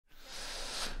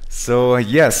So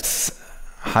yes,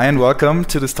 hi and welcome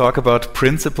to this talk about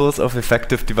principles of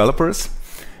effective developers.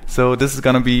 So this is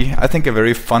going to be, I think, a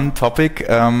very fun topic,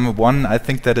 one I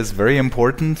think that is very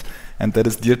important and that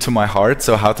is dear to my heart.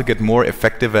 So how to get more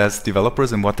effective as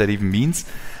developers and what that even means.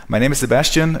 My name is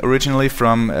Sebastian, originally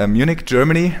from Munich,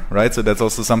 Germany, right? So that's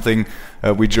also something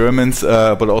we Germans,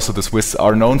 but also the Swiss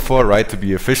are known for, right? To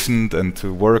be efficient and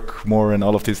to work more and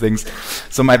all of these things.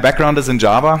 So my background is in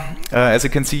Java, as you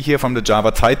can see here from the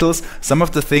Java titles. Some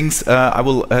of the things I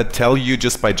will tell you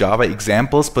just by Java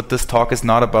examples, but this talk is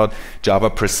not about Java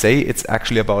per se. It's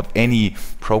actually about any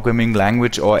programming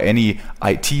language or any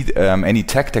IT, any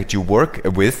tech that you work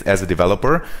with as a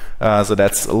developer. So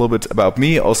that's a little bit about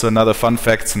me. Also another fun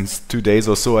fact, since 2 days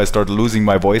or so I started losing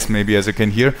my voice, maybe, as you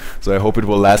can hear. So I hope it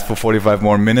will last for 45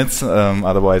 more minutes.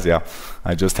 Otherwise, yeah,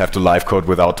 I just have to live code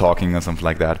without talking or something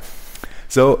like that.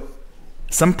 So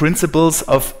some principles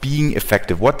of being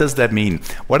effective. What does that mean?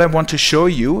 What I want to show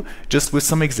you, just with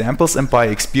some examples and by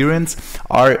experience,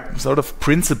 are sort of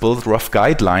principles, rough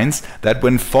guidelines that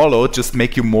when followed just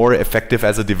make you more effective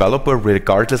as a developer,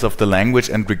 regardless of the language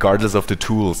and regardless of the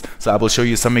tools. So I will show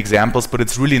you some examples, but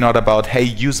it's really not about, hey,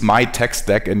 use my tech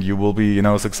stack and you will be,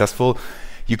 successful.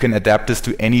 You can adapt this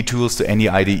to any tools, to any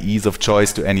IDEs of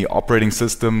choice, to any operating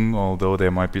system, although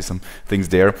there might be some things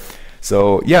there.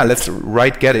 So yeah, let's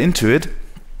get into it.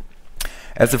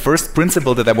 As the first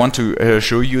principle that I want to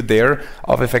show you there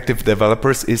of effective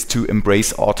developers is to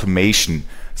embrace automation.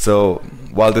 So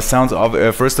while this sounds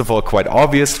first of all quite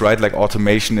obvious, right? Like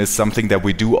automation is something that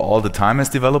we do all the time as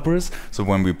developers. So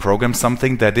when we program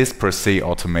something, that is per se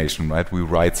automation, right? We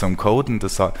write some code and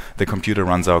the computer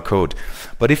runs our code.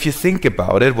 But if you think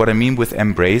about it, what I mean with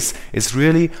embrace is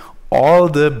really all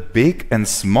the big and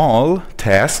small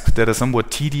tasks that are somewhat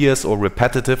tedious or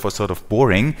repetitive or sort of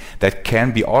boring that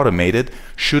can be automated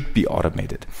should be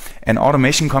automated. And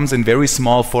automation comes in very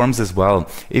small forms as well.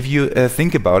 If you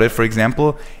think about it, for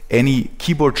example, any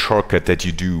keyboard shortcut that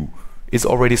you do is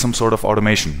already some sort of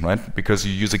automation, right? Because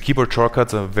you use a keyboard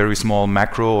shortcut, a very small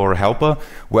macro or helper,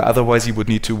 where otherwise you would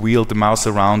need to wheel the mouse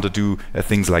around or do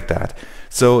things like that.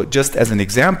 So just as an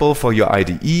example for your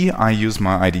IDE, I use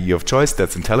my IDE of choice,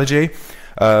 that's IntelliJ.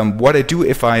 What I do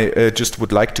if I just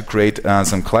would like to create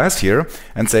some class here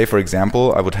and say, for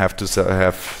example, I would have to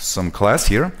have some class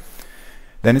here,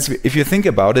 then if you think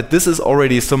about it, this is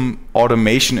already some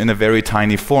automation in a very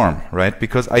tiny form, right?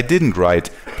 Because I didn't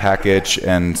write package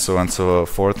and so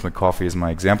forth. The coffee is my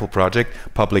example project,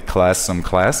 public class, some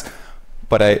class,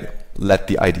 but I let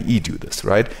the IDE do this,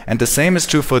 right? And the same is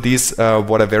true for these,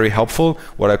 what are very helpful,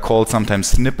 what I call sometimes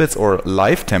snippets or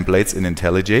live templates in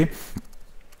IntelliJ.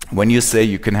 When you say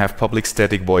you can have public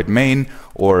static void main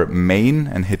or main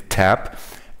and hit tab,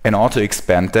 and auto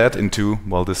expand that into,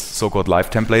 well, this so-called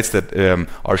live templates that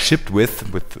are shipped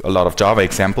with a lot of Java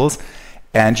examples,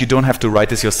 and you don't have to write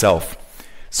this yourself.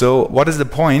 So what is the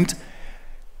point?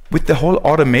 With the whole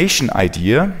automation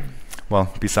idea,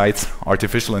 well, besides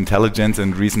artificial intelligence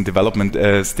and recent development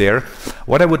there,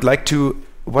 what I would like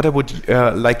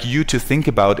you to think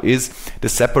about is the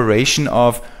separation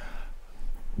of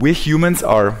we humans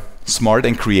are smart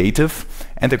and creative,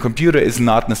 and the computer is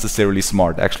not necessarily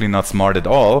smart, actually not smart at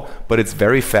all, but it's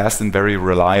very fast and very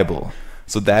reliable.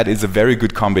 So that is a very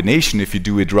good combination if you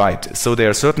do it right. So there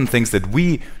are certain things that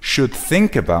we should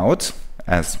think about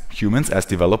as humans, as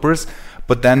developers,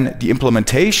 but then the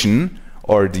implementation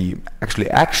or the actually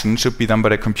action should be done by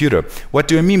the computer. What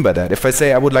do I mean by that? If I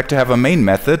say I would like to have a main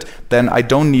method, then I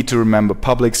don't need to remember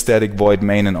public static void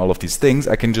main and all of these things.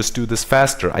 I can just do this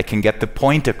faster. I can get the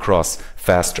point across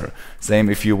faster. Same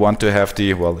if you want to have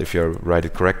the, well, if you write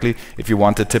it correctly, if you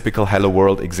want a typical hello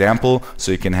world example,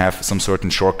 so you can have some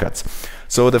certain shortcuts.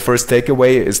 So the first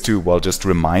takeaway is to, well, just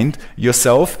remind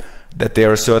yourself that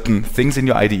there are certain things in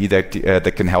your IDE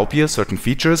that can help you, certain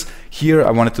features. Here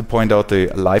I wanted to point out the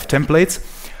live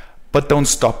templates, but don't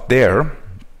stop there.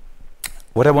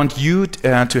 What I want you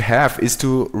to have is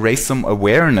to raise some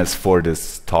awareness for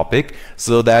this topic,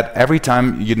 so that every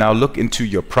time you now look into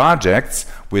your projects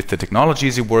with the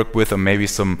technologies you work with, or maybe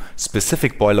some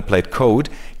specific boilerplate code,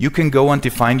 you can go and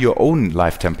define your own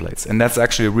live templates. And that's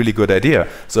actually a really good idea.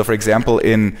 So for example,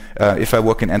 if I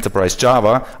work in enterprise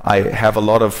Java, I have a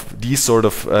lot of these sort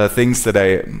of things that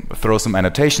I throw some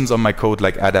annotations on my code,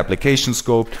 like add application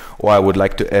scope, or I would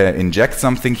like to inject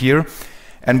something here.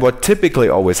 And what typically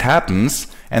always happens,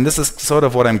 and this is sort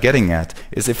of what I'm getting at,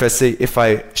 is if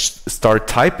I start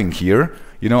typing here,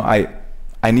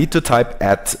 I need to type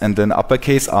at and then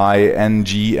uppercase I, N,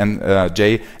 G, and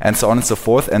J, and so on and so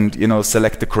forth, and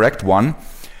select the correct one.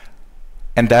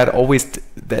 And that always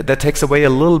that takes away a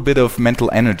little bit of mental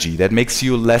energy. That makes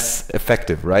you less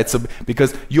effective, right? So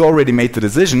because you already made the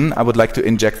decision, I would like to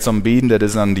inject some bean that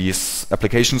is on this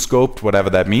application scope, whatever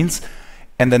that means,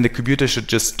 and then the computer should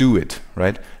just do it,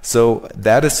 right? So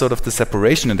that is sort of the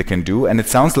separation that it can do, and it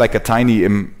sounds like a tiny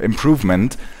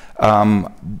improvement,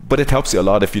 but it helps you a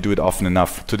lot if you do it often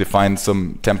enough to define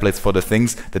some templates for the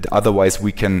things that otherwise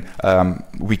we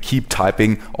keep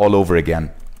typing all over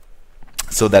again.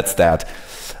 So that's that.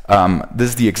 This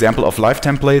is the example of live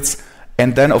templates.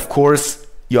 And then, of course,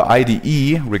 your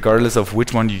IDE, regardless of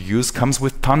which one you use, comes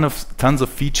with tons of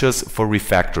features for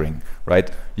refactoring, right?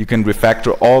 You can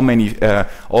refactor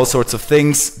all sorts of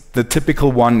things. The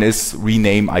typical one is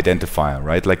rename identifier,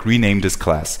 right? Like rename this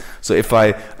class. So if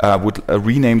I would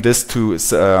rename this to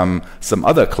some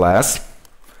other class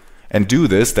and do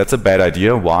this, that's a bad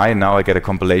idea. Why? Now I get a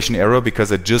compilation error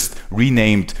because I just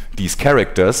renamed these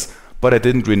characters, but I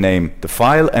didn't rename the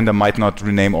file, and I might not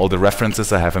rename all the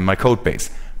references I have in my code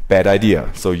base. Bad idea.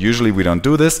 So usually we don't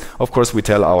do this. Of course, we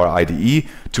tell our IDE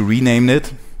to rename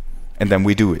it, and then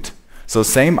we do it. So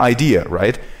same idea,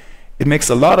 right? It makes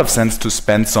a lot of sense to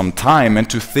spend some time and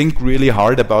to think really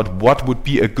hard about what would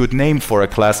be a good name for a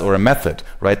class or a method,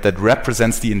 right? That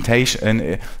represents the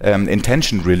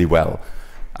intention really well.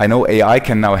 I know AI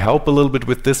can now help a little bit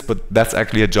with this, but that's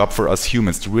actually a job for us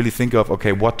humans to really think of,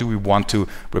 okay, what do we want to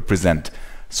represent?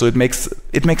 So it makes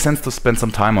sense to spend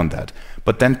some time on that.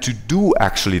 But then to do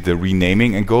actually the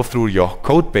renaming and go through your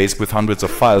code base with hundreds of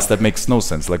files, that makes no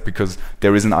sense, like because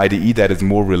there is an IDE that is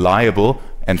more reliable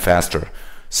and faster.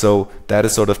 So that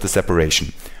is sort of the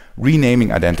separation. Renaming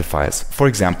identifiers, for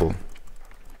example,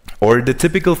 or the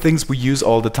typical things we use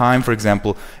all the time, for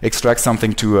example, extract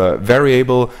something to a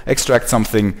variable, extract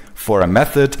something for a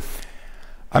method.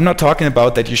 I'm not talking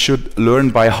about that you should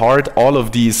learn by heart all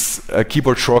of these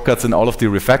keyboard shortcuts and all of the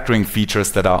refactoring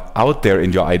features that are out there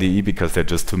in your IDE, because there are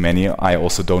just too many. I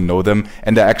also don't know them.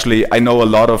 And I know a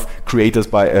lot of creators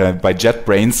by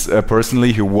JetBrains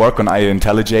personally who work on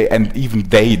IntelliJ, and even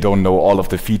they don't know all of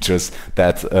the features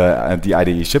that the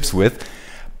IDE ships with.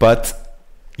 But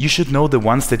you should know the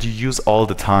ones that you use all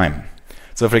the time.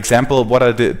 So for example, what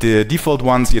are the default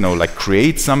ones? You know, like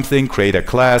create something, create a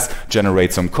class,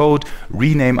 generate some code,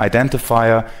 rename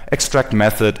identifier, extract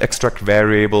method, extract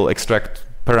variable, extract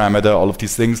parameter, all of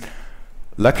these things.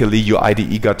 Luckily, your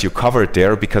IDE got you covered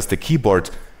there because the keyboard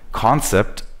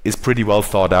concept is pretty well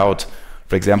thought out.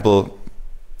 For example,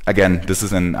 again, this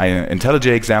is an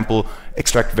IntelliJ example,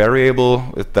 extract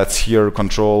variable, that's here,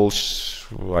 control,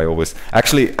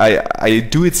 I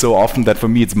do it so often that for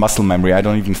me it's muscle memory. I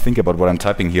don't even think about what I'm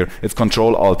typing here. It's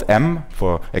Control-Alt-M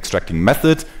for extracting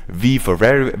method, V for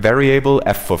variable,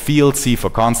 F for field, C for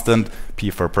constant, P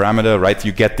for parameter, right?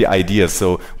 You get the idea.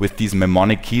 So with these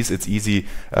mnemonic keys, it's easy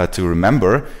to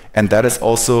remember. And that is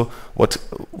also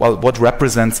what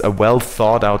represents a well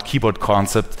thought out keyboard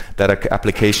concept that an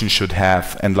application should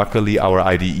have. And luckily our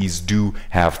IDEs do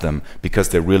have them because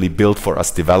they're really built for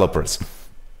us developers.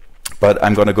 But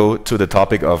I'm going to go to the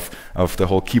topic of the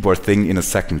whole keyboard thing in a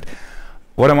second.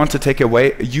 What I want to take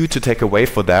away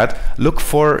for that, look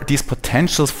for these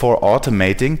potentials for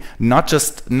automating. Not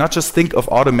just think of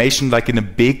automation like in a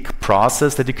big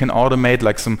process that you can automate,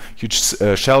 like some huge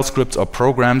shell scripts or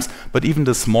programs, but even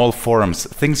the small forms,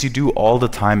 things you do all the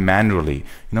time manually.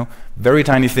 You know, very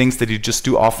tiny things that you just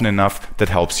do often enough that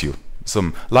helps you.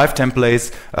 Some live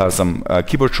templates, some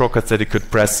keyboard shortcuts that you could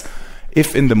press.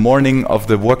 If in the morning of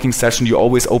the working session you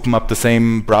always open up the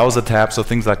same browser tabs or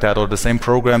things like that, or the same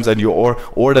programs, and you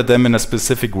order them in a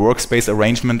specific workspace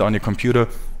arrangement on your computer,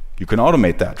 you can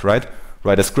automate that, right?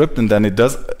 Write a script and then it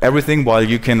does everything while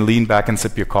you can lean back and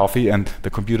sip your coffee and the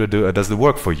computer does the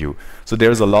work for you. So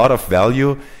there's a lot of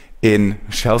value in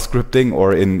shell scripting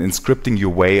or in scripting your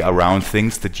way around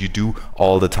things that you do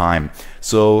all the time.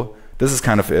 So this is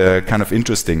kind of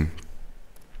interesting.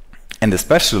 And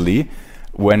especially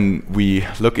when we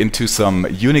look into some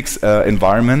Unix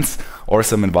environments or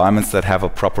some environments that have a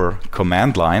proper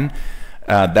command line,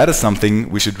 that is something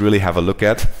we should really have a look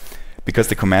at, because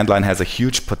the command line has a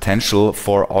huge potential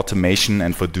for automation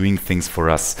and for doing things for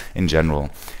us in general.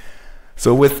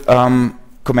 So with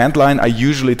command line, I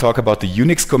usually talk about the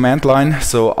Unix command line.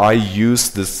 So I use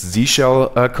this Z shell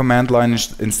command line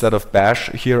instead of bash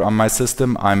here on my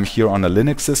system. I'm here on a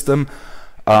Linux system.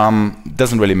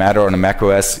 Doesn't really matter on a Mac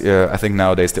OS. I think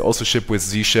nowadays they also ship with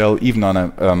Z shell. Even on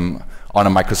a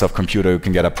Microsoft computer, you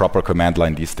can get a proper command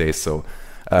line these days. So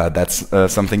that's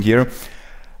something here.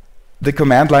 The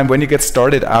command line, when you get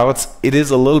started out, it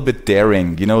is a little bit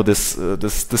daring. You know, the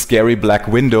scary black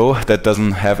window that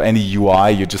doesn't have any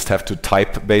UI. You just have to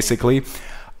type basically.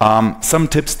 Some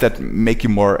tips that make you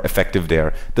more effective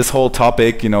there. This whole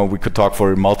topic, we could talk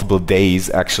for multiple days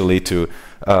actually to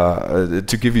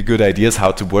give you good ideas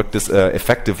how to work this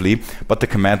effectively, but the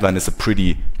command line is a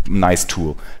pretty nice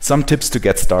tool. Some tips to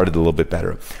get started a little bit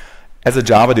better. As a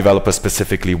Java developer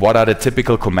specifically, what are the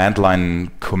typical command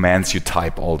line commands you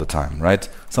type all the time, right?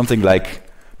 Something like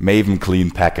maven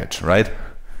clean package, right?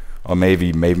 Or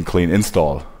maybe maven clean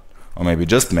install, or maybe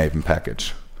just maven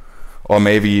package, or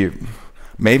maybe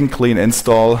maven clean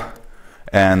install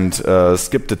and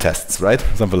skip the tests, right?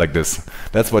 Something like this.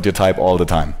 That's what you type all the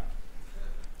time.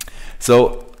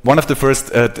 So one of the first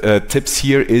tips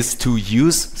here is to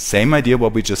use, same idea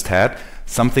what we just had,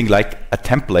 something like a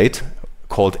template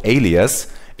called alias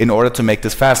in order to make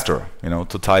this faster.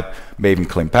 To type maven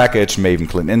clean package, maven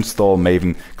clean install,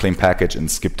 maven clean package and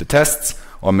skip the tests,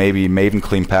 or maybe maven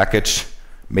clean package,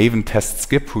 maven test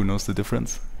skip. Who knows the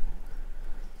difference?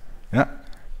 Yeah.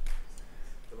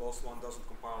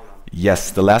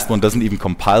 Yes, the last one doesn't even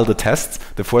compile the tests.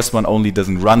 The first one only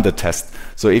doesn't run the test.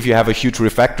 So if you have a huge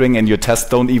refactoring and your tests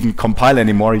don't even compile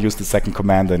anymore, use the second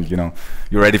command and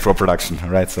you're ready for production,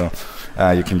 right? So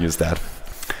you can use that.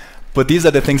 But these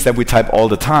are the things that we type all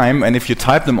the time, and if you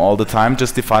type them all the time,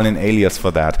 just define an alias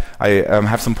for that. I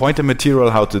have some pointer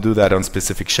material how to do that on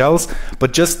specific shells,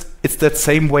 but just it's that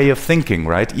same way of thinking,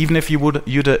 right? Even if you would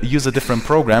use a different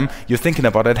program, you're thinking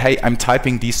about it, hey, I'm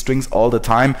typing these strings all the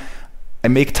time, I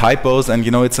make typos and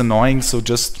it's annoying, so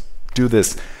just do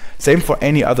this. Same for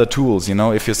any other tools,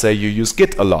 if you say you use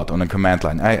git a lot on a command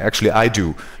line. I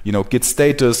do. Git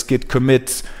status, git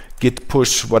commit, git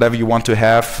push, whatever you want to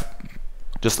have,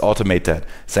 just automate that.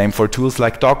 Same for tools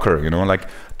like Docker, like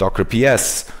Docker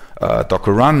PS,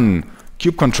 Docker run,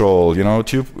 kube control,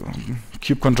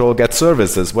 kube control get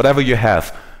services, whatever you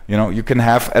have. You can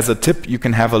have, as a tip, you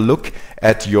can have a look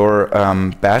at your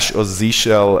bash or Z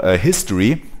shell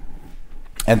history,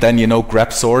 and then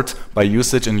grab sort by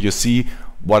usage, and you see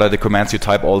what are the commands you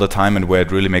type all the time and where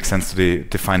it really makes sense to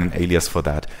define an alias for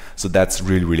that. So that's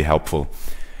really, really helpful.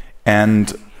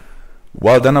 And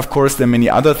well, then of course there are many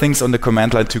other things on the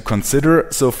command line to consider.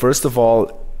 So first of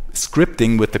all,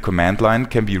 scripting with the command line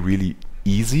can be really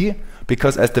easy,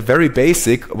 because as the very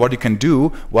basic, what you can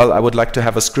do, well, I would like to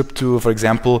have a script to, for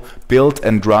example, build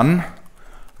and run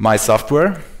my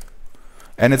software.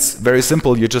 And it's very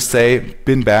simple. You just say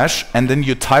bin bash, and then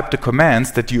you type the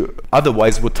commands that you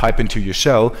otherwise would type into your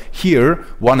shell. Here,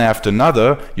 one after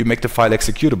another, you make the file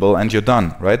executable and you're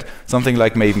done, right? Something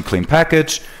like maven clean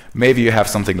package. Maybe you have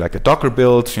something like a Docker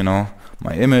build,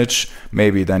 my image.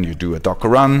 Maybe then you do a Docker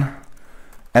run,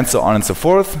 and so on and so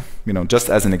forth. Just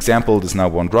as an example, this now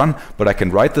won't run, but I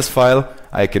can write this file,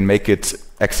 I can make it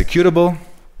executable,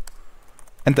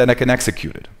 and then I can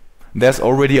execute it. There's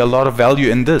already a lot of value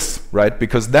in this, right?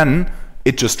 Because then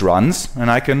it just runs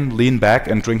and I can lean back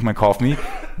and drink my coffee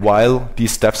while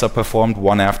these steps are performed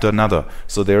one after another.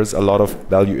 So there's a lot of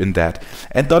value in that.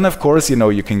 And then of course,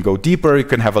 you can go deeper. You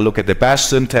can have a look at the bash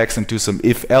syntax and do some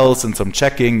if-else and some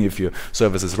checking if your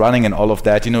service is running and all of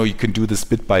that. You can do this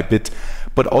bit by bit.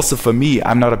 But also for me,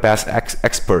 I'm not a bash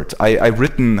expert. I've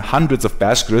written hundreds of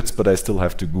bash scripts, but I still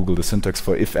have to Google the syntax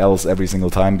for if-else every single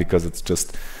time, because it's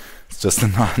just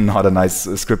not a nice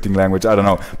scripting language. I don't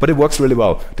know, but it works really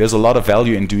well. There's a lot of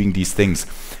value in doing these things,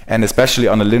 and especially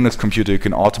on a Linux computer, you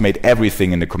can automate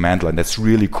everything in the command line. That's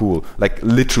really cool, like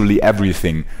literally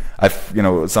everything.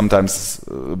 Sometimes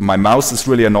my mouse is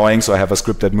really annoying, so I have a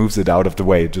script that moves it out of the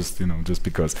way, just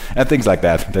because, and things like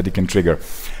that you can trigger.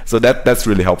 So that's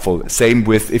really helpful. Same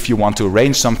with if you want to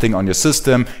arrange something on your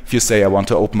system. If you say I want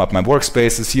to open up my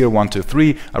workspaces here, 1, 2,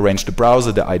 3, arrange the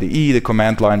browser, the IDE, the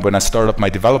command line. When I start up my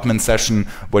development session,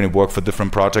 when I work for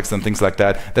different projects and things like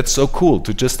that, that's so cool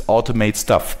to just automate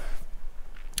stuff.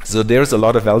 So there's a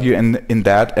lot of value in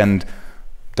that, and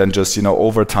then just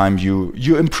over time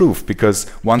you improve, because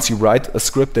once you write a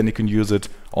script, then you can use it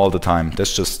all the time.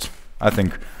 That's just, I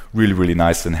think, really, really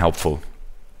nice and helpful.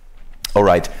 All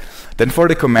right, then for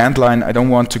the command line, I don't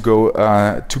want to go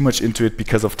too much into it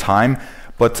because of time,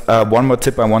 but one more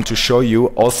tip I want to show you,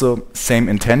 also same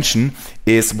intention,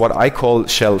 is what I call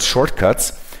shell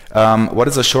shortcuts. What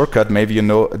is a shortcut? Maybe you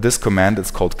know this command.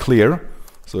 It's called clear,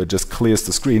 so it just clears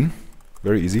the screen.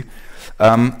 Very easy.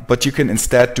 But you can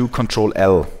instead do Control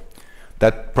L.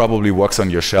 That probably works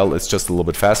on your shell. It's just a little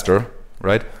bit faster,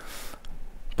 right?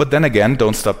 But then again,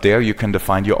 don't stop there. You can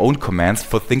define your own commands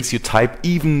for things you type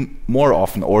even more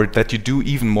often, or that you do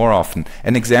even more often.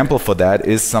 An example for that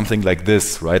is something like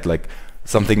this, right? Like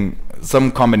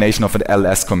some combination of an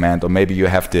ls command, or maybe you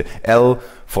have the L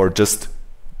for just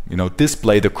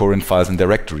display the current files and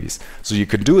directories. So you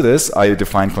can do this. I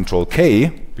define Control K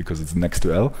because it's next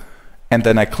to L. and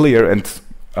then I clear and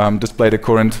display the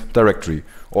current directory,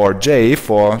 or J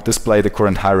for display the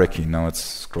current hierarchy. Now it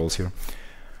scrolls here.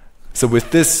 So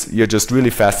with this, you're just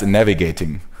really fast in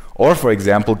navigating. Or for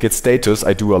example, git status,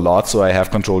 I do a lot, so I have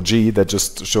Control G that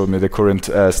just showed me the current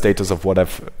status of what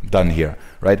I've done here,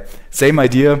 right? Same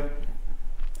idea,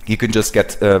 you can just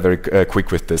get very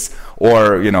quick with this.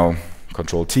 Or, you know,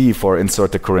 Control T for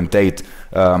insert the current date.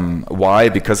 Why?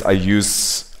 Because I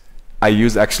use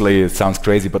actually, it sounds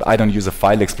crazy, but I don't use a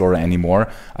file explorer anymore.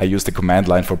 I use the command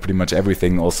line for pretty much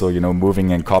everything, also, you know,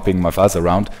 moving and copying my files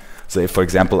around. So if, for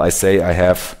example, I say I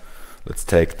have, let's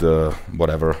take the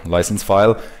whatever license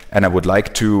file, and I would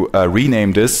like to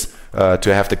rename this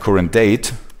to have the current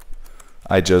date,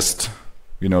 I just,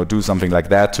 you know, do something like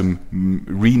that to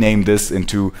rename this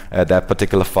into that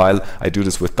particular file. I do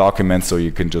this with documents, so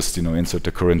you can just, you know, insert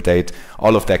the current date.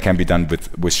 All of that can be done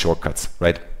with shortcuts,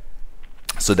 right?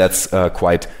 So that's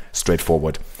quite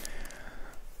straightforward.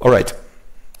 All right.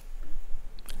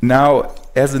 Now,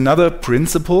 as another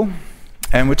principle,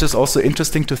 and which is also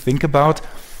interesting to think about,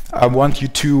 I want you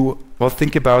to, well,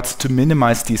 think about to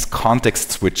minimize these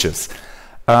context switches.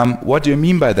 What do you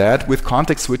mean by that? With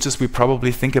context switches, we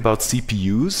probably think about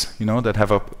CPUs, you know, that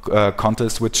have a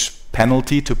context switch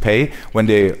penalty to pay when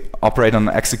they operate on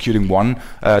executing one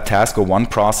task or one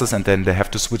process, and then they have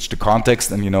to switch the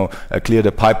context and, you know, clear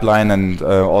the pipeline and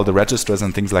all the registers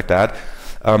and things like that.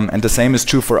 And the same is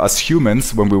true for us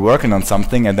humans when we're working on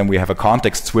something and then we have a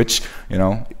context switch, you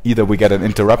know, either we get an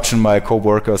interruption by a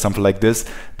coworker or something like this,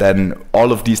 then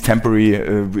all of these temporary,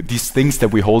 these things that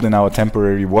we hold in our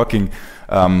temporary working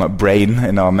brain,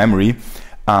 in our memory,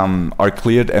 are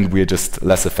cleared and we're just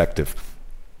less effective.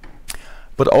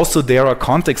 But also there are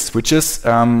context switches,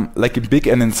 like in big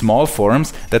and in small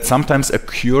forms, that sometimes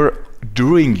occur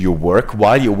during your work,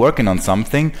 while you're working on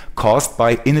something, caused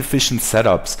by inefficient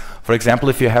setups. For example,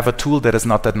 if you have a tool that is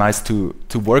not that nice to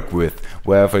work with,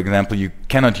 where, for example, you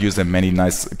cannot use many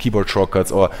nice keyboard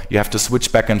shortcuts, or you have to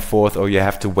switch back and forth, or you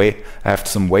have to have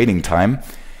some waiting time.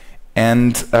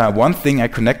 And one thing I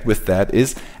connect with that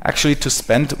is actually to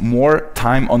spend more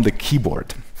time on the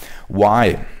keyboard.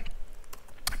 Why?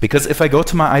 Because if I go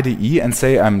to my IDE and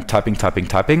say I'm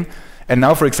typing, and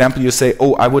now, for example, you say,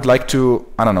 oh, I would like to,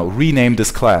 I don't know, rename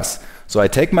this class. So I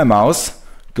take my mouse,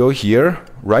 go here,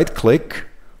 right-click,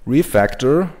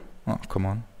 refactor. Oh, come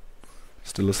on.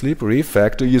 Still asleep.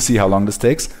 Refactor. You see how long this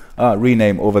takes.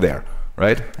 Rename over there,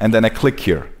 right? And then I click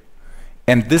here.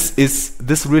 And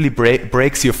this really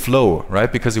breaks your flow,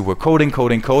 right? Because you were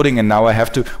coding, and now I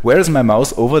have to, where is my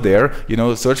mouse? Over there. You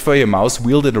know, search for your mouse,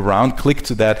 wheel it around, click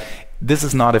to that. This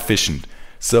is not efficient.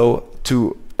 So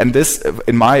and this,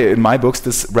 in my books,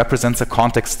 this represents a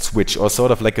context switch, or sort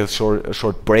of like a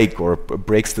short break, or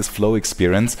breaks this flow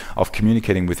experience of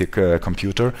communicating with your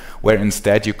computer, where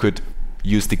instead you could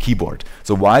use the keyboard.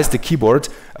 So why is the keyboard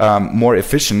more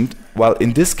efficient? Well,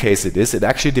 in this case it is. It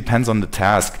actually depends on the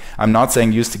task. I'm not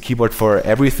saying use the keyboard for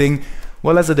everything.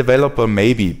 Well, as a developer,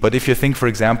 maybe. But if you think, for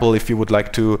example, if you would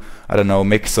like to, I don't know,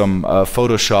 make some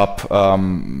Photoshop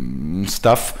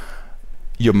stuff,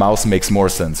 your mouse makes more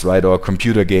sense, right? Or a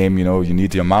computer game, you know, you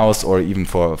need your mouse, or even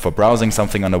for browsing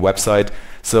something on a website.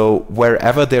 So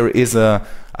wherever there is a,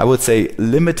 I would say,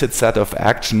 limited set of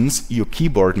actions, your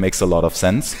keyboard makes a lot of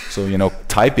sense. So, you know,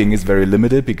 typing is very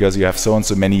limited because you have so and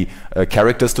so many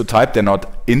characters to type. They're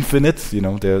not infinite, you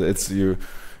know,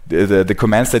 the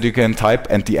commands that you can type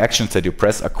and the actions that you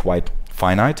press are quite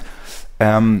finite.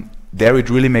 There it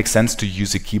really makes sense to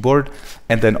use a keyboard,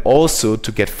 and then also to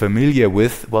get familiar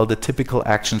with, well, the typical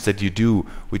actions that you do.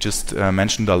 We just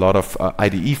mentioned a lot of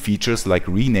IDE features like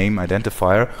rename,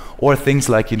 identifier, or things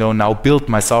like, you know, now build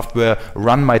my software,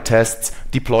 run my tests,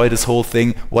 deploy this whole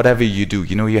thing, whatever you do.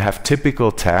 You know, you have typical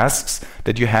tasks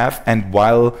that you have, and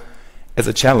while, as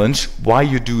a challenge, while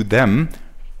you do them,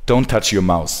 don't touch your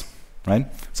mouse, right?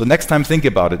 So next time think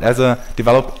about it.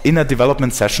 In a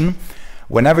development session,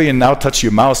 whenever you now touch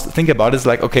your mouse, think about it as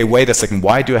like, okay, wait a second,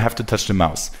 why do I have to touch the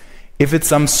mouse? If it's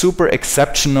some super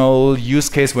exceptional use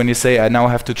case when you say, I now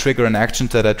have to trigger an action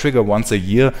that I trigger once a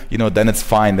year, you know, then it's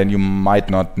fine. Then you might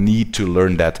not need to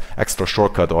learn that extra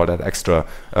shortcut or that extra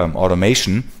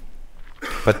automation.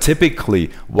 But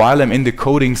typically, while I'm in the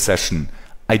coding session,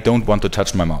 I don't want to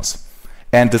touch my mouse.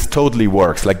 And this totally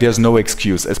works. Like, there's no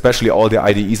excuse, especially all the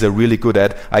IDEs are really good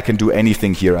at. I can do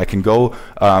anything here. I can go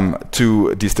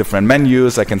to these different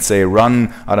menus. I can say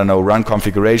run, I don't know, run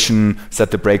configuration,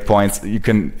 set the breakpoints. You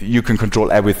can control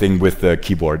everything with the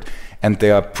keyboard. And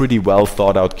they are pretty well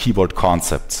thought out keyboard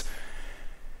concepts.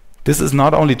 This is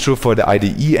not only true for the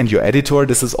IDE and your editor,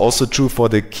 this is also true for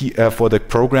the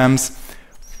programs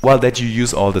Well, that you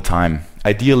use all the time.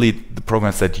 Ideally, the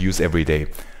programs that you use every day.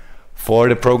 For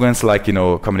the programs like, you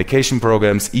know, communication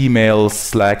programs, emails,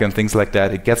 Slack, and things like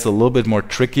that, it gets a little bit more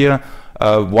trickier.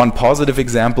 One positive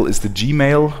example is the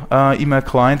Gmail email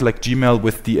client, like Gmail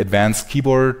with the advanced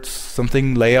keyboard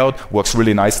something layout. Works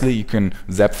really nicely. You can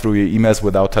zap through your emails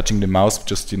without touching the mouse,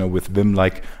 just, you know, with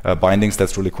Vim-like bindings.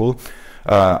 That's really cool.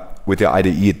 With your IDE,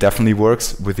 it definitely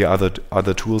works. With the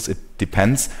other tools, it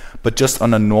depends. But just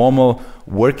on a normal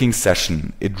working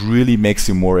session, it really makes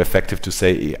you more effective to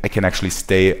say, I can actually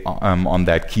stay on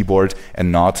that keyboard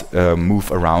and not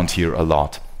move around here a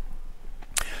lot.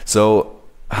 So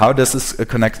how does this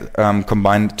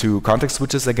combine to context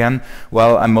switches again?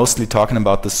 Well, I'm mostly talking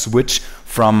about the switch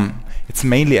from, it's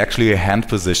mainly actually hand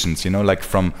positions, you know, like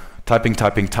from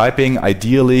typing.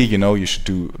 Ideally, you know, you should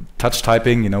do touch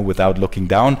typing, you know, without looking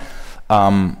down,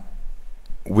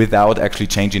 without actually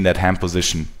changing that hand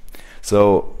position.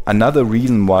 So another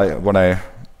reason why,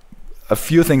 a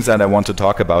few things that I want to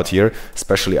talk about here,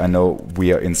 especially I know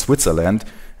we are in Switzerland,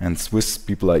 and Swiss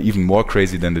people are even more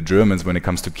crazy than the Germans when it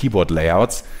comes to keyboard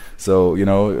layouts. So, you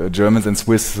know, Germans and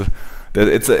Swiss,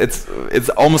 it's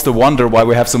almost a wonder why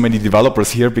we have so many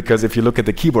developers here, because if you look at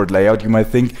the keyboard layout, you might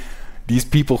think these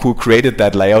people who created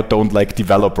that layout don't like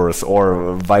developers,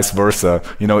 or vice versa.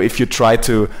 You know, if you try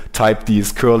to type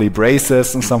these curly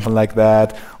braces and something like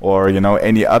that, or, you know,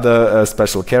 any other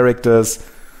special characters,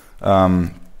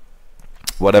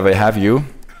 whatever have you,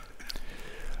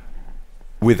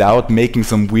 without making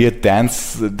some weird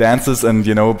dances and,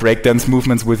 you know, breakdance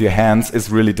movements with your hands, is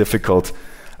really difficult.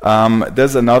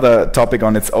 There's another topic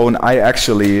on its own. I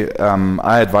actually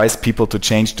I advise people to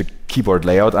change the keyboard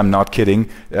layout. I'm not kidding,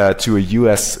 to a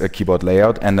US keyboard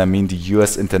layout, and I mean the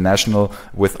US International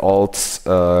with alt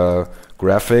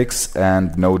graphics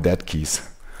and no dead keys.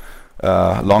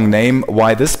 Long name.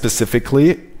 Why this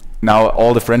specifically? Now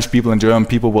all the French people and German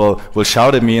people will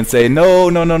shout at me and say, no,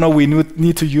 we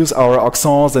need to use our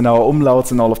accents and our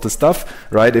umlauts and all of the stuff,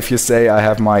 right? If you say I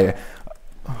have my,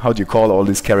 how do you call all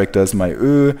these characters, my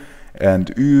Ö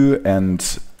and Ü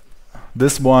and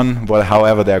this one, well,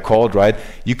 however they're called, right?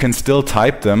 You can still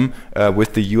type them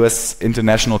with the US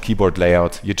International keyboard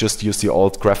layout. You just use the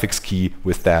alt graphics key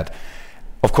with that.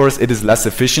 Of course, it is less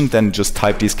efficient than just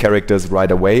type these characters right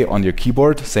away on your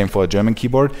keyboard, same for a German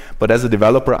keyboard. But as a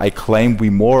developer, I claim we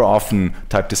more often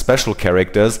type the special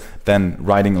characters than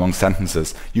writing long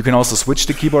sentences. You can also switch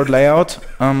the keyboard layout,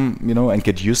 you know, and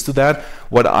get used to that.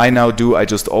 What I now do, I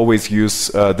just always use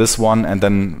this one, and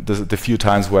then the few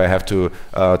times where I have to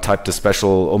type the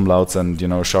special umlauts and, you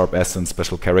know, sharp S and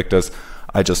special characters,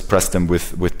 I just press them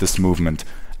with this movement.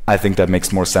 I think that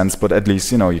makes more sense, but at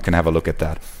least, you know, you can have a look at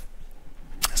that.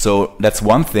 So that's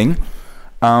one thing.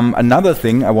 Another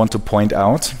thing I want to point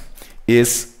out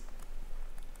is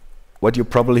what you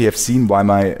probably have seen why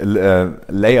my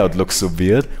layout looks so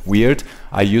weird.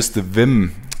 I use the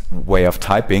Vim way of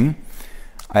typing.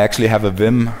 I actually have a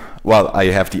Vim, well, I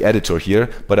have the editor here,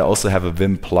 but I also have a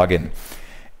Vim plugin.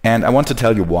 And I want to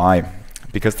tell you why.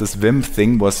 Because this Vim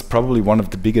thing was probably one of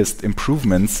the biggest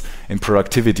improvements in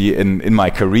productivity in my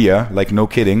career, like no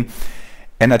kidding.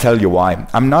 And I tell you why.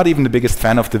 I'm not even the biggest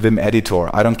fan of the Vim editor.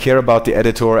 I don't care about the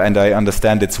editor, and I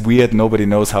understand it's weird, nobody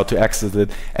knows how to access it,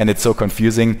 and it's so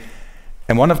confusing.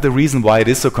 And one of the reasons why it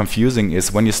is so confusing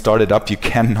is when you start it up, you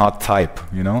cannot type,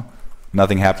 you know?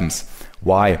 Nothing happens.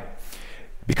 Why?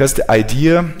 Because the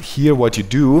idea here, what you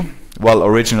do, well,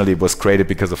 originally it was created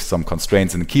because of some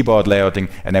constraints in the keyboard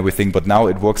layouting and everything, but now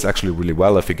it works actually really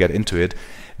well if you get into it.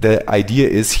 The idea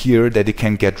is here that it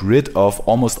can get rid of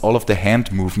almost all of the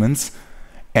hand movements,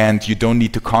 and you don't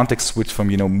need to context switch from,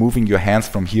 you know, moving your hands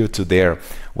from here to there.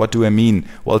 What do I mean?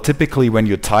 Well, typically when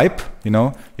you type, you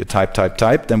know, you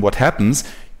type, then what happens?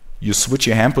 You switch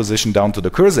your hand position down to the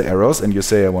cursor arrows, and you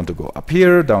say, I want to go up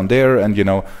here, down there, and, you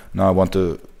know, now I want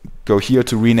to go here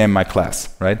to rename my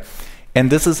class, right? And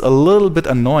this is a little bit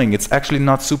annoying. It's actually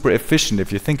not super efficient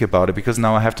if you think about it, because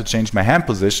now I have to change my hand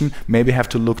position, maybe have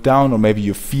to look down, or maybe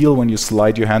you feel when you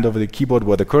slide your hand over the keyboard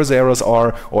where the cursor arrows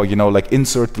are, or, you know, like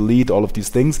insert, delete, all of these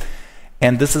things.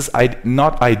 And this is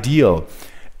not ideal.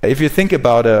 If you think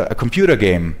about a computer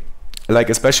game, like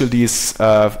especially these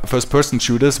first-person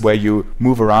shooters where you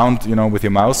move around, you know, with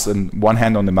your mouse, and one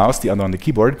hand on the mouse, the other on the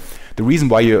keyboard, the reason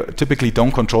why you typically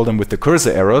don't control them with the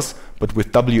cursor arrows, but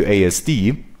with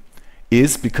WASD,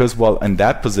 is because, well, in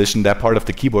that position, that part of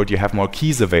the keyboard, you have more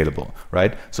keys available,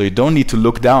 right? So you don't need to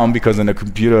look down, because in a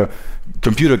computer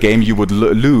game you would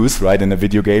lose, right? In a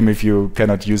video game, if you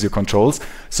cannot use your controls.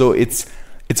 So it's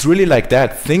really like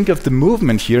that. Think of the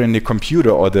movement here in the computer,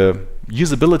 or the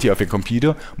usability of your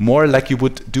computer, more like you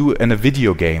would do in a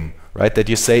video game, right? That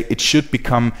you say it should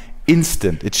become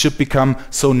instant. It should become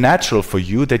so natural for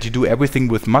you that you do everything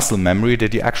with muscle memory,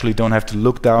 that you actually don't have to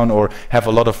look down or have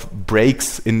a lot of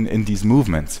breaks in these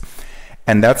movements.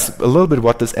 And that's a little bit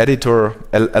what this editor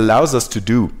allows us to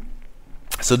do.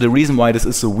 So the reason why this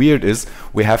is so weird is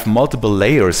we have multiple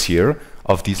layers here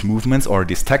of these movements or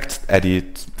these text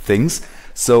edit things.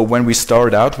 So when we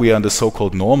start out, we are in the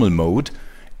so-called normal mode,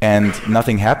 and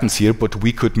nothing happens here, but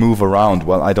we could move around.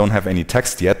 Well, I don't have any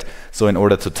text yet, so in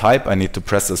order to type, I need to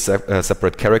press a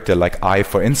separate character like I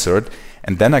for insert,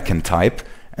 and then I can type,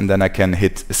 and then I can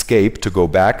hit escape to go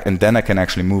back, and then I can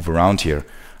actually move around here.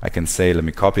 I can say, let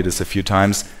me copy this a few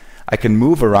times. I can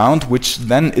move around, which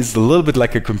then is a little bit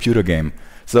like a computer game.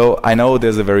 So I know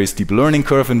there's a very steep learning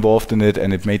curve involved in it,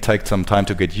 and it may take some time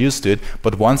to get used to it,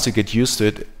 but once you get used to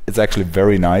it, it's actually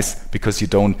very nice because you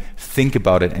don't think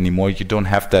about it anymore. You don't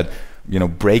have that, you know,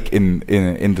 break in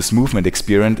this movement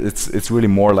experience. It's really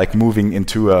more like moving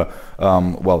into a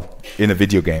well, in a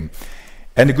video game.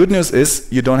 And the good news is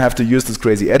you don't have to use this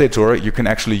crazy editor. You can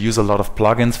actually use a lot of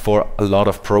plugins for a lot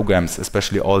of programs,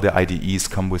 especially all the IDEs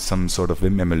come with some sort of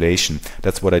Vim emulation.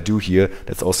 That's what I do here.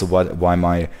 That's also why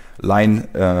my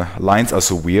lines are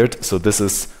so weird. So this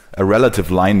is a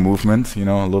relative line movement, you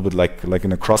know, a little bit like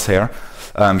in a crosshair.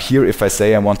 Here, if I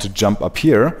say I want to jump up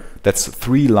here, that's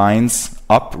 3 lines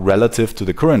up relative to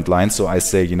the current line. So I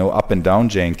say, you know, up and down,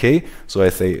 J and K. So I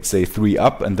say 3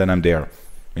 up, and then I'm there.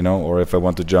 You know, or if I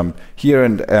want to jump here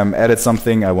and edit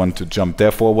something, I want to jump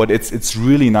there forward. It's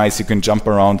really nice. You can jump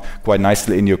around quite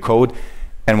nicely in your code,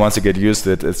 and once you get used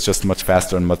to it, it's just much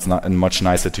faster and much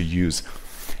nicer to use.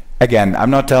 Again, I'm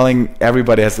not telling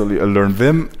everybody has to learn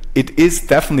Vim. It is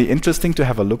definitely interesting to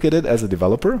have a look at it as a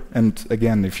developer, and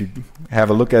again, if you have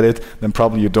a look at it, then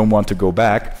probably you don't want to go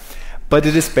back. But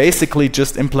it is basically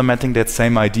just implementing that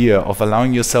same idea of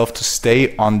allowing yourself to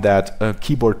stay on that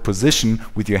keyboard position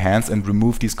with your hands and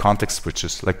remove these context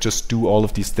switches. Like just do all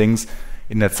of these things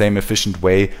in that same efficient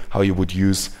way how you would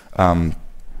use a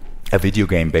video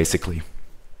game basically.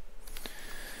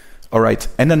 All right,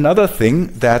 and another thing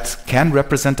that can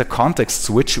represent a context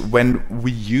switch when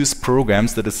we use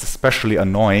programs that is especially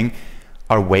annoying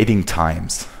are waiting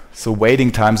times. So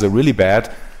waiting times are really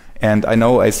bad. And I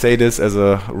know I say this as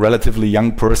a relatively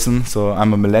young person, so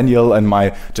I'm a millennial, and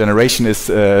my generation is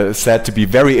said to be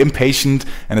very impatient,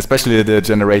 and especially the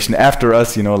generation after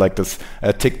us, you know, like this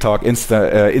TikTok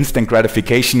instant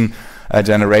gratification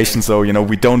generation. So, you know,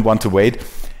 we don't want to wait.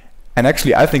 And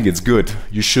actually, I think it's good.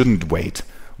 You shouldn't wait.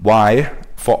 Why?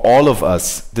 For all of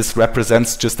us, this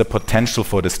represents just the potential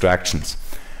for distractions.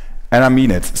 And I mean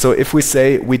it. So if we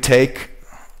say we take,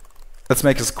 let's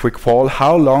make this quick poll.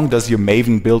 How long does your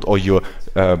Maven build or your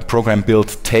program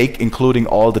build take, including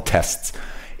all the tests?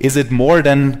 Is it more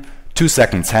than 2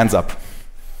 seconds? Hands up.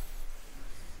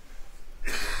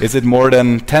 Is it more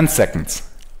than 10 seconds?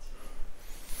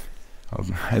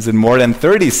 Is it more than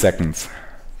 30 seconds?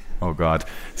 Oh God.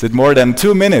 Is it more than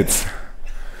 2 minutes?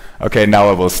 Okay, now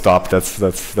I will stop.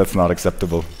 That's not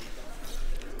acceptable.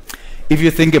 If you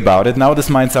think about it, now this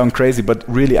might sound crazy, but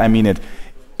really I mean it.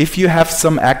 If you have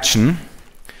some action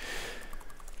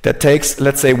that takes,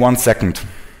 let's say, 1 second,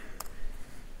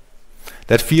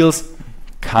 that feels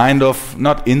kind of,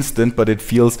 not instant, but it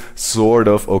feels sort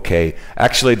of okay.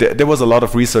 Actually, there was a lot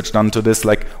of research done to this,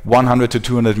 like 100 to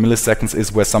 200 milliseconds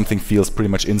is where something feels pretty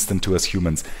much instant to us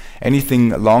humans. Anything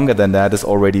longer than that is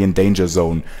already in danger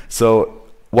zone. So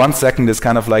 1 second is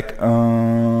kind of like,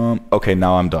 okay,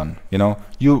 now I'm done. You know,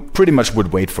 you pretty much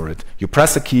would wait for it. You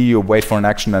press a key, you wait for an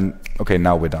action, and okay,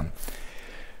 now we're done.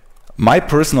 My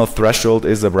personal threshold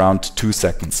is around 2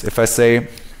 seconds. If I say,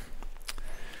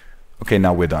 okay,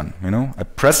 now we're done. You know, I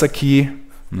press a key,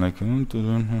 I'm like,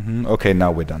 okay,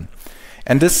 now we're done.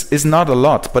 And this is not a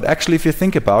lot, but actually, if you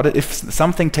think about it, if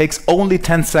something takes only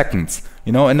 10 seconds,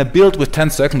 you know, and a build with 10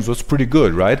 seconds was pretty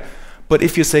good, right? But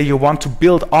if you say you want to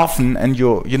build often and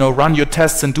you run your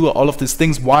tests and do all of these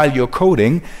things while you're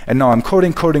coding, and now I'm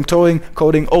coding,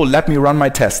 oh, let me run my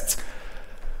tests.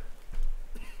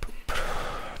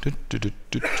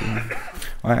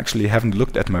 I actually haven't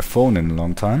looked at my phone in a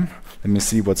long time. Let me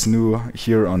see what's new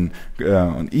here on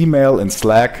email and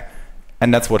Slack.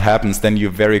 And that's what happens. Then you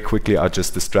very quickly are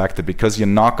just distracted because you're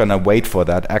not going to wait for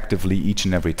that actively each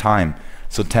and every time.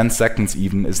 So 10 seconds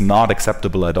even is not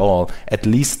acceptable at all, at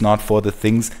least not for the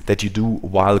things that you do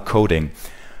while coding.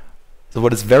 So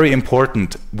what is very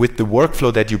important with the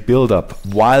workflow that you build up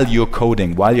while you're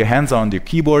coding, while your hands are on your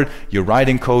keyboard, you're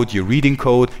writing code, you're reading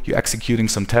code, you're executing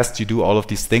some tests, you do all of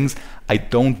these things, I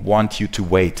don't want you to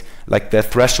wait. Like the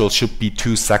threshold should be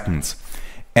 2 seconds.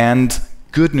 And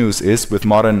good news is with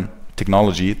modern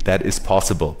technology that is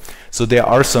possible. So there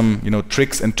are some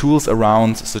tricks and tools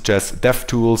around, such as dev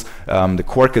tools. The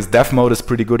Quarkus dev mode is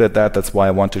pretty good at that. That's why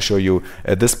I want to show you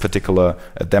this particular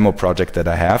demo project that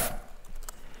I have.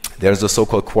 There's a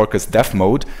so-called Quarkus dev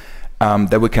mode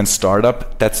that we can start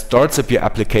up. That starts up your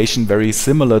application very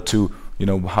similar to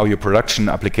how your production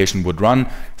application would run.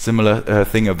 Similar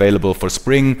thing available for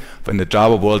Spring. In the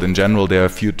Java world in general, there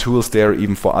are a few tools there,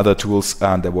 even for other tools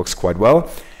that works quite well.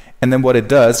 And then what it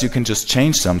does, you can just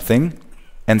change something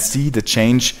and see the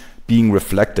change being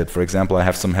reflected. For example, I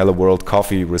have some hello world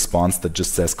coffee response that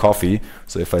just says coffee.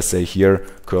 So if I say here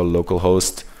curl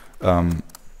localhost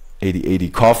 8080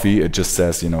 coffee, it just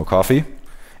says coffee.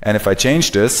 And if I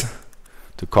change this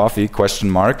to coffee ?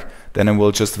 Then it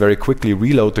will just very quickly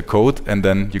reload the code, and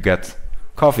then you get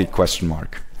coffee ?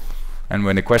 And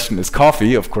when the question is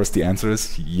coffee, of course the answer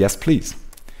is yes please.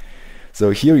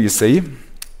 So here you see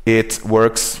it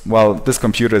works. Well, this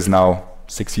computer is now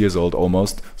 6 years old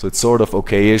almost, so it's sort of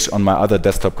okay-ish. On my other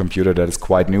desktop computer that is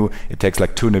quite new, it takes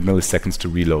like 200 milliseconds to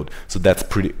reload, so that's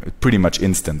pretty much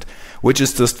instant, which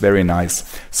is just very nice.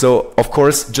 So of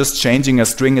course just changing a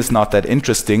string is not that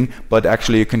interesting, but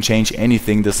actually you can change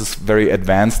anything. This is very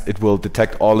advanced. It will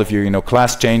detect all of your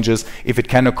class changes. If it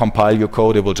cannot compile your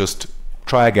code, it will just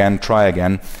try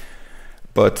again.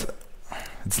 But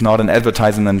it's not an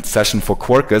advertisement session for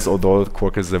Quarkus, although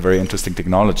Quarkus is a very interesting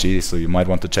technology, so you might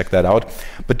want to check that out.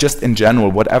 But just in general,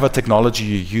 whatever technology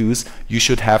you use, you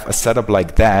should have a setup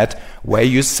like that, where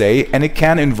you say, and it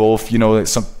can involve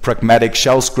some pragmatic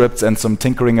shell scripts and some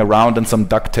tinkering around and some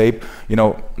duct tape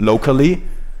locally,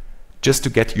 just to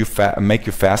get you make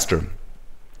you faster.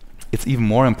 It's even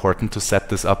more important to set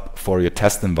this up for your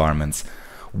test environments.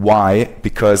 Why?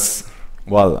 Because,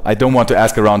 well, I don't want to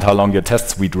ask around how long your test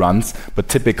suite runs, but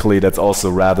typically that's also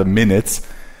rather minutes,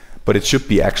 but it should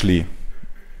be actually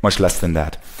much less than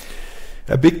that.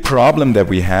 A big problem that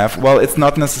we have, well, it's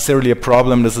not necessarily a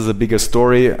problem, this is a bigger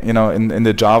story, in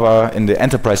the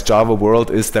enterprise Java world,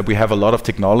 is that we have a lot of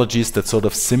technologies that sort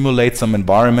of simulate some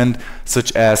environment,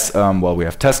 such as, well, we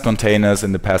have test containers.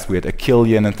 In the past we had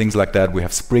Achillean and things like that. We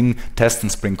have Spring tests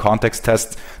and Spring context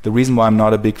tests. The reason why I'm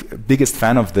not a biggest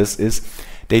fan of this is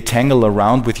they tangle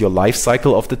around with your life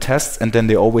cycle of the tests, and then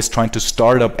they're always trying to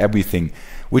start up everything,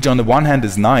 which on the one hand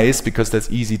is nice because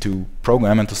that's easy to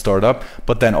program and to start up,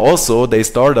 but then also they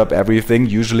start up everything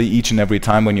usually each and every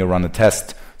time when you run a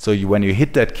test. So when you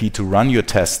hit that key to run your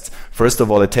tests, first of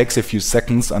all it takes a few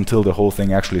seconds until the whole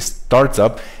thing actually starts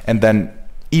up, and then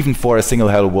even for a single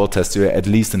hello world test you're at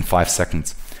least in 5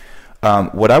 seconds.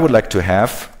 What I would like to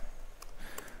have,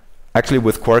 actually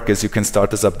with Quarkus you can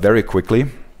start this up very quickly.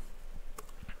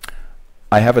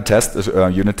 I have a test, a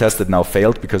unit test that now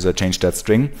failed because I changed that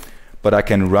string, but I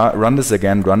can run this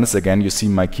again, you see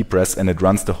my key press, and it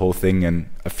runs the whole thing in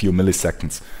a few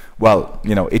milliseconds. Well,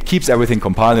 it keeps everything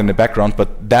compiled in the background,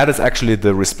 but that is actually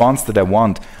the response that I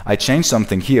want. I change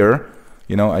something here,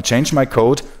 I change my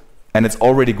code, and it's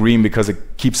already green because it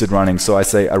keeps it running. So I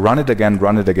say, I run it again,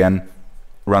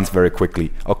 runs very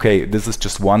quickly. Okay, this is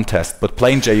just one test, but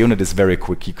plain JUnit is very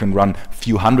quick. You can run a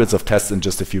few hundreds of tests in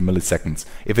just a few milliseconds.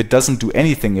 If it doesn't do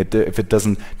anything, if it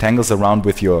doesn't tangles around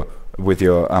with your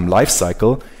life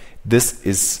cycle, this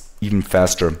is even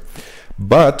faster.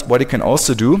 But what it can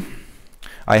also do,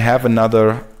 I have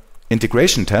another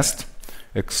integration test,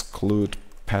 exclude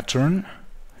pattern,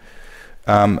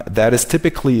 that is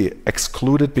typically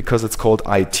excluded because it's called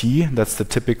IT. That's the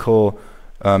typical,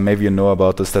 maybe you know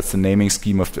about this, that's the naming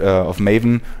scheme of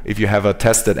Maven. If you have a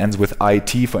test that ends with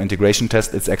IT for integration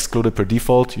test, it's excluded per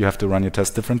default. You have to run your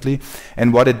test differently.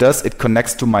 And what it does, it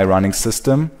connects to my running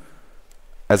system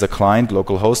as a client,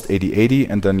 localhost 8080,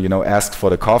 and then asks for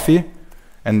the coffee.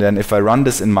 And then if I run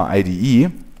this in my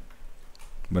IDE,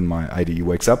 when my IDE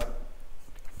wakes up,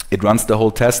 it runs the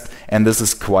whole test, and this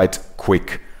is quite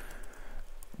quick.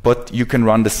 But you can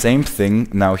run the same thing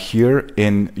now here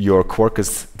in your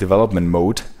Quarkus development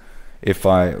mode. If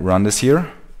I run this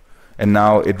here, and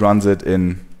now it runs it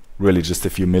in really just a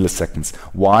few milliseconds.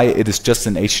 Why? It is just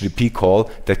an HTTP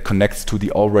call that connects to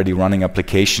the already running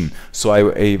application. So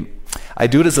I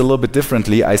do this a little bit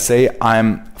differently. I say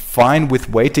I'm fine with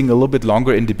waiting a little bit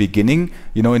longer in the beginning.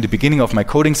 In the beginning of my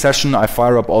coding session, I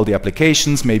fire up all the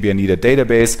applications. Maybe I need a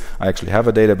database. I actually have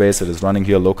a database that is running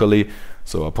here locally.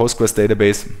 So a Postgres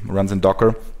database runs in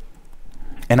Docker.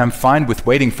 And I'm fine with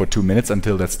waiting for 2 minutes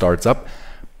until that starts up.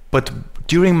 But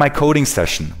during my coding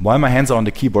session, while my hands are on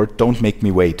the keyboard, don't make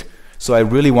me wait. So I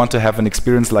really want to have an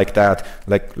experience like that.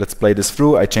 Like, let's play this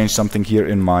through. I change something here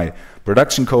in my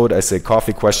production code. I say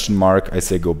coffee ? I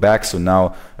say go back. So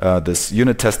now this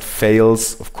unit test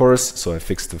fails, of course. So I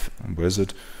fixed the, where is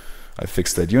it? I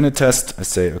fix that unit test. I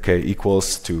say, okay,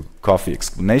 equals to coffee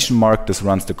exclamation mark. This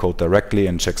runs the code directly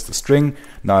and checks the string.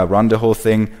 Now I run the whole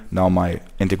thing. Now my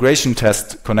integration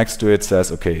test connects to it,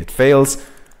 says, okay, it fails,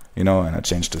 you know, and I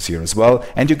change this here as well.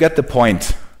 And you get the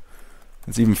point.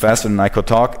 It's even faster than I could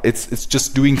talk. It's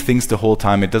just doing things the whole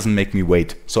time. It doesn't make me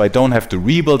wait. So I don't have to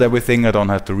rebuild everything. I don't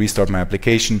have to restart my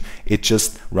application. It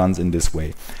just runs in this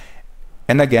way.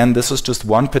 And again, this is just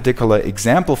one particular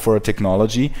example for a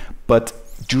technology, but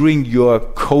during your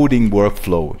coding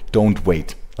workflow, don't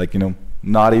wait. Like, you know,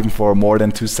 not even for more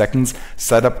than 2 seconds.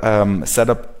 Set up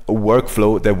a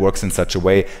workflow that works in such a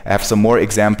way. I have some more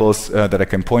examples that I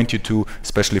can point you to,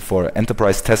 especially for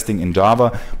enterprise testing in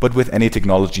Java. But with any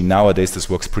technology nowadays, this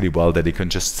works pretty well, that you can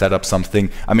just set up something.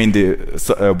 I mean,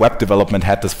 the web development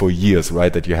had this for years,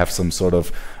 right? That you have some sort of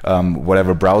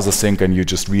whatever browser sync and you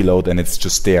just reload and it's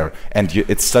just there. And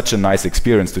it's such a nice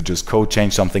experience to just code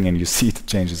change something and you see the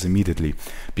changes immediately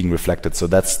being reflected. So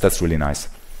that's really nice.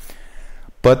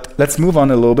 But let's move on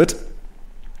a little bit.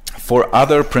 For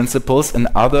other principles and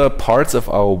other parts of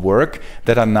our work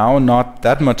that are now not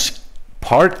that much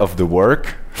part of the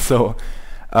work, so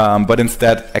but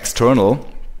instead external,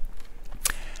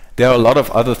 there are a lot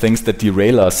of other things that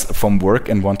derail us from work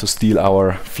and want to steal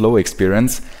our flow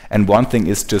experience. And one thing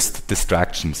is just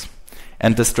distractions.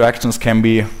 And distractions can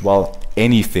be, well,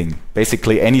 anything.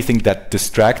 Basically anything that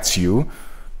distracts you.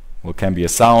 Well, can be a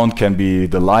sound, can be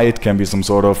the light, can be some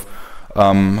sort of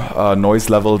noise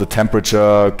level, the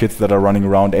temperature, kids that are running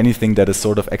around, anything that is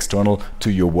sort of external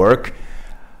to your work.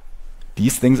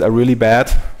 These things are really bad.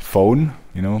 Phone,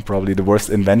 you know, probably the worst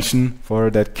invention for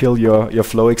that kill your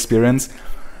flow experience.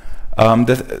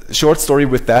 The short story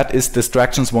with that is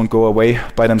distractions won't go away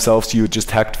by themselves. You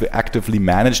just have to actively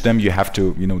manage them. You have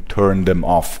to, you know, turn them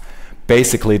off.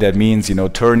 Basically that means, you know,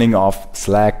 turning off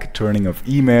Slack, turning off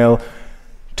email,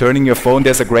 turning your phone.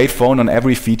 There's a great phone on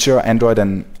every feature, Android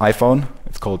and iPhone.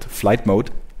 It's called flight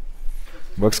mode.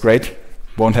 Works great.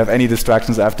 Won't have any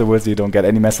distractions afterwards. You don't get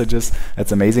any messages.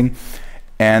 That's amazing.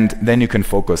 And then you can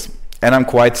focus. And I'm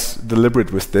quite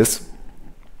deliberate with this.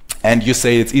 And you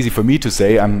say it's easy for me to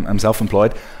say, I'm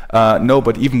self-employed. No,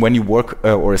 but even when you work,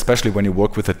 or especially when you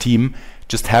work with a team,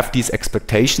 just have these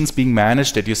expectations being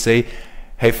managed that you say,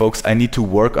 hey folks, I need to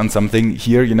work on something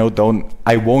here, you know,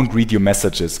 I won't read your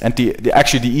messages. And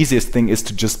actually the easiest thing is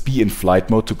to just be in flight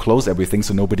mode, to close everything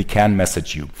so nobody can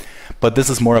message you. But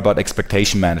this is more about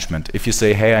expectation management. If you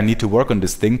say, hey, I need to work on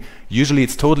this thing, usually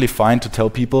it's totally fine to tell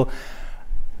people,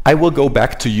 I will go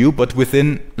back to you, but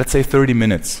within, let's say 30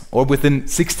 minutes or within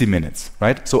 60 minutes,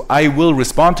 right? So I will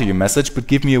respond to your message, but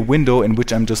give me a window in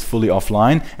which I'm just fully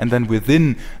offline, and then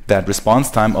within that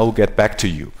response time, I'll get back to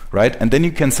you, right? And then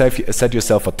you can set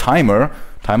yourself a timer.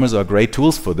 Timers are great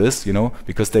tools for this, you know,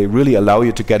 because they really allow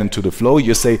you to get into the flow.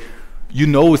 You say, you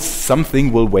know,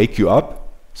 something will wake you up.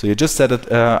 So you just set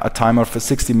a timer for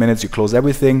 60 minutes, you close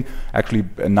everything. Actually,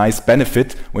 a nice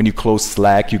benefit, when you close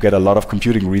Slack, you get a lot of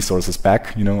computing resources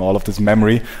back, you know, all of this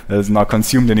memory that is not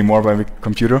consumed anymore by the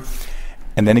computer.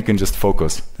 And then you can just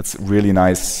focus. That's a really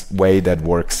nice way that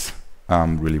works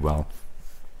really well.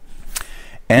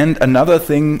 And another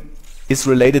thing is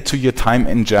related to your time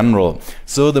in general.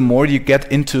 So the more you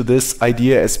get into this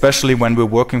idea, especially when we're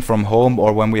working from home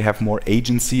or when we have more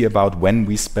agency about when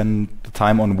we spend the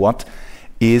time on what,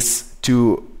 is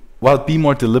to, well, be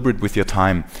more deliberate with your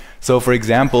time. So for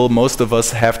example, most of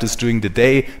us have this during the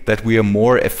day, that we are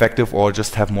more effective or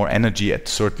just have more energy at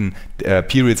certain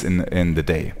periods in the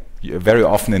day. Very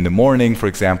often in the morning, for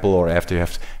example, or after you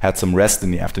have had some rest in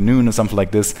the afternoon or something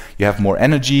like this, you have more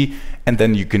energy, and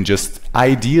then you can just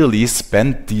ideally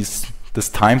spend this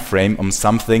time frame on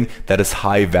something that is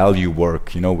high value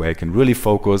work, you know, where I can really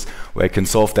focus, where I can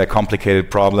solve that complicated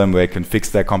problem, where I can fix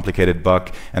that complicated bug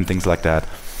and things like that.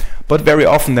 But very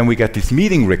often then we get these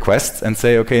meeting requests and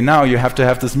say, okay, now you have to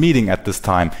have this meeting at this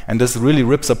time, and this really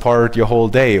rips apart your whole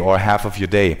day or half of your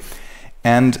day.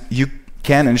 And you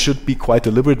can and should be quite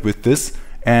deliberate with this,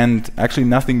 and actually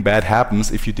nothing bad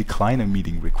happens if you decline a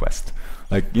meeting request.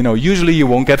 Like, you know, usually you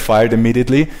won't get fired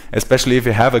immediately, especially if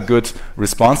you have a good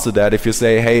response to that. If you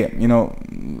say, hey, you know,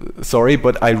 sorry,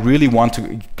 but I really want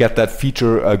to get that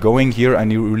feature going here,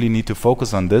 and you really need to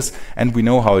focus on this. And we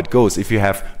know how it goes. If you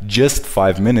have just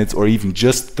 5 minutes or even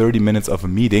just 30 minutes of a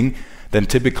meeting, then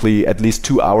typically at least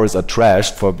 2 hours are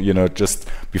trashed for, you know, just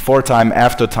before time,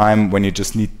 after time, when you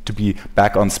just need to be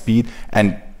back on speed,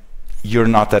 and you're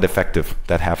not that effective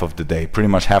that half of the day. Pretty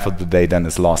much half of the day then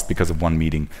is lost because of one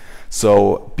meeting.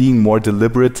 So being more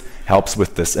deliberate helps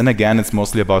with this. And again, it's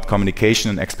mostly about communication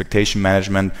and expectation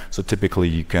management. So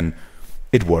typically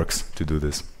it works to do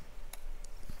this.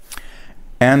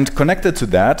 And connected to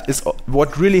that is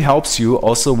what really helps you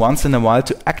also once in a while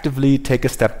to actively take a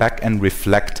step back and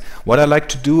reflect. What I like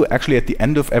to do actually at the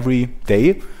end of every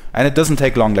day, and it doesn't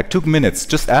take long, like 2 minutes,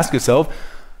 just ask yourself,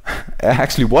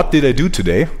 actually, what did I do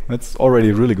today? That's already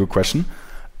a really good question.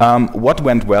 What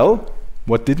went well?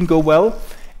 What didn't go well?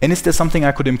 And is there something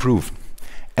I could improve?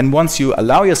 And once you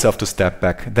allow yourself to step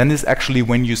back, then is actually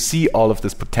when you see all of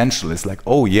this potential. It's like,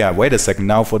 oh yeah, wait a second,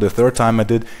 now for the 3rd time I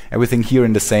did everything here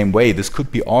in the same way. This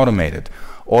could be automated.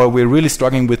 Or we're really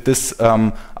struggling with this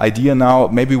idea now,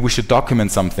 maybe we should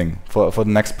document something for the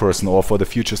next person or for the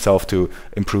future self to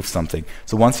improve something.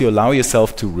 So once you allow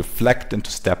yourself to reflect and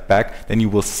to step back, then you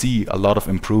will see a lot of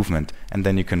improvement, and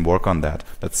then you can work on that.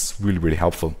 That's really, really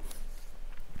helpful.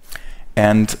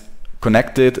 And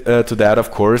connected to that,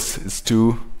 of course, is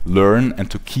to learn and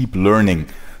to keep learning.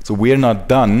 So we're not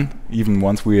done, even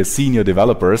once we are senior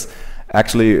developers.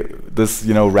 Actually, this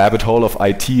rabbit hole of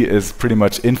IT is pretty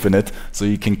much infinite, so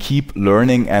you can keep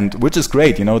learning, and which is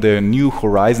great. There are new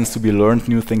horizons to be learned,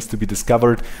 new things to be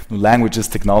discovered, new languages,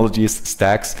 technologies,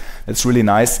 stacks. That's really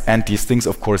nice, and these things,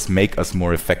 of course, make us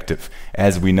more effective,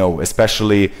 as we know,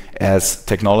 especially as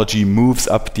technology moves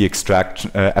up the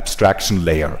abstraction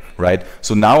layer, right?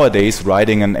 So nowadays,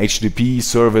 writing an HTTP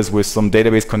service with some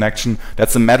database connection,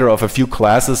 that's a matter of a few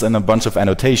classes and a bunch of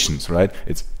annotations, right?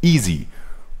 It's easy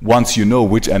once you know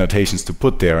which annotations to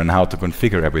put there and how to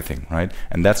configure everything, right?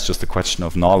 And that's just a question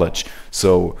of knowledge.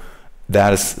 So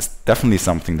that is definitely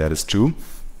something that is true.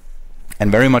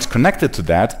 And very much connected to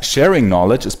that, sharing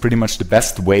knowledge is pretty much the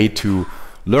best way to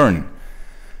learn.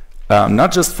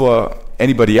 Not just for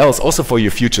anybody else, also for your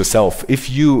future self.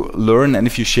 If you learn and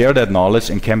if you share that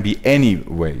knowledge, and can be any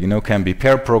way, can be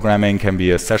pair programming, can be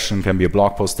a session, can be a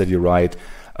blog post that you write,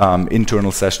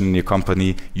 internal session in your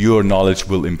company, your knowledge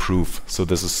will improve. So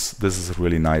this is a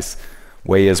really nice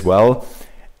way as well.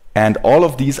 And all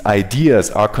of these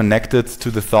ideas are connected to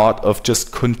the thought of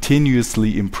just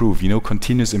continuously improve,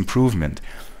 continuous improvement.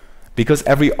 Because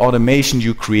every automation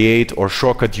you create or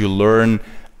shortcut you learn,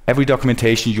 every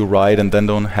documentation you write and then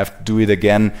don't have to do it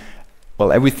again,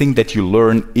 well, everything that you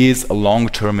learn is a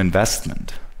long-term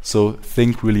investment. So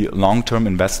think really long-term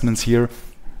investments here.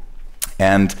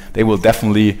 And they will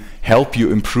definitely help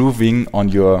you improving on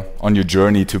your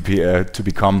journey to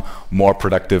become more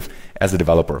productive as a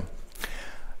developer.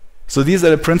 So these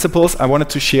are the principles I wanted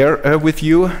to share with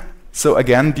you. So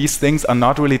again, these things are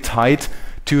not really tied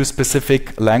to a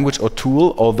specific language or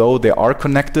tool, although they are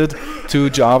connected to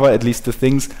Java, at least the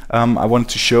things I wanted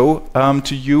to show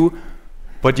to you.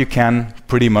 But you can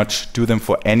pretty much do them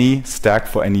for any stack,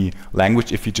 for any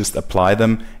language, if you just apply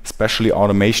them, especially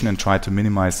automation, and try to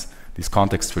minimize these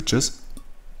context switches.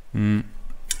 And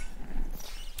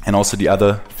also the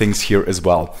other things here as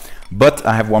well. But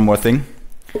I have one more thing,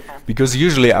 because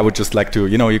usually I would just like to,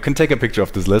 you can take a picture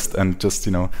of this list and just,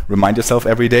 remind yourself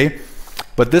every day.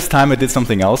 But this time I did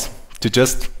something else to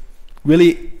just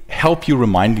really help you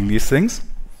reminding these things.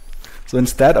 So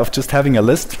instead of just having a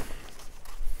list,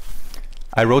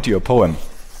 I wrote you a poem.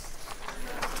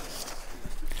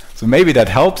 So maybe that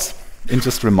helps in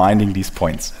just reminding these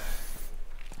points.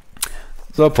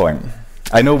 So a poem.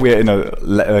 I know we're in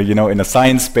a in a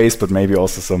science space, but maybe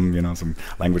also some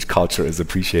language culture is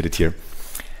appreciated here.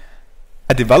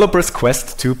 A developer's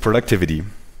quest to productivity.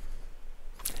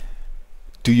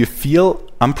 Do you feel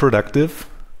unproductive?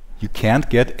 You can't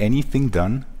get anything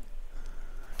done?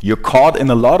 You're caught in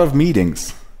a lot of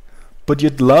meetings, but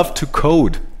you'd love to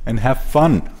code and have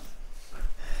fun.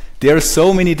 There are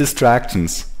so many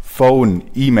distractions: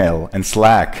 phone, email, and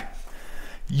Slack.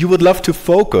 You would love to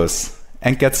focus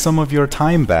and get some of your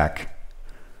time back.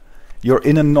 You're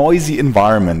in a noisy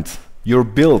environment. Your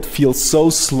build feels so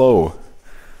slow.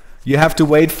 You have to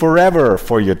wait forever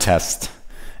for your test,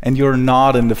 and you're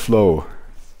not in the flow.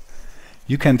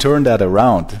 You can turn that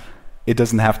around. It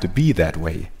doesn't have to be that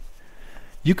way.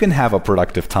 You can have a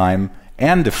productive time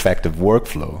and effective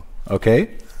workflow,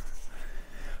 okay?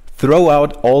 Throw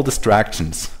out all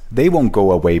distractions. They won't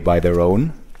go away by their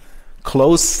own.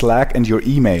 Close Slack and your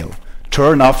email.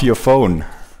 Turn off your phone.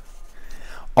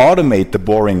 Automate the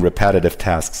boring, repetitive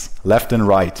tasks, left and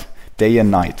right, day and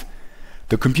night.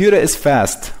 The computer is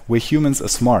fast, we humans are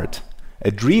smart. A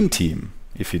dream team,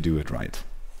 if you do it right.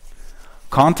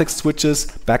 Context switches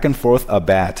back and forth are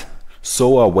bad,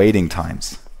 so are waiting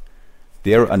times.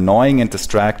 They're annoying and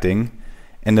distracting,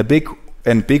 and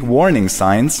big warning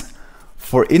signs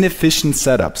for inefficient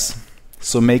setups.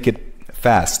 So make it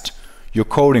fast, your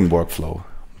coding workflow,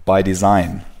 by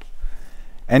design.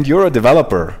 And you're a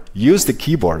developer, use the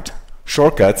keyboard,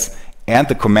 shortcuts, and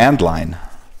the command line.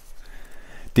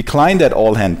 Decline that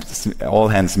all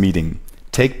hands meeting.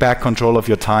 Take back control of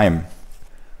your time.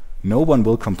 No one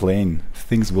will complain.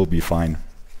 Things will be fine.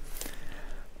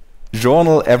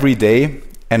 Journal every day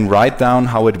and write down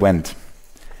how it went.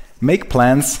 Make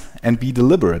plans and be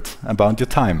deliberate about your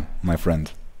time, my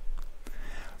friend.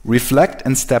 Reflect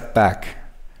and step back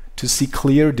to see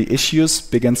clear the issues,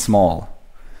 big and small,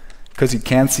 because you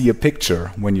can't see a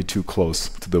picture when you're too close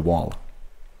to the wall.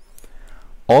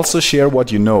 Also share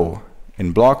what you know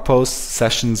in blog posts,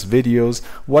 sessions, videos,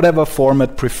 whatever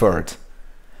format preferred,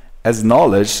 as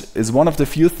knowledge is one of the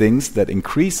few things that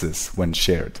increases when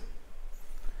shared.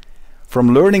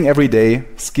 From learning every day,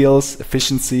 skills,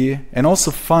 efficiency, and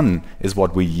also fun is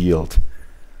what we yield.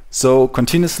 So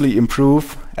continuously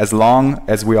improve as long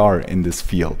as we are in this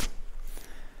field.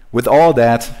 With all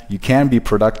that, you can be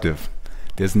productive.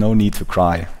 There's no need to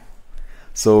cry.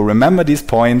 So remember these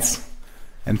points,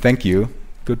 and thank you.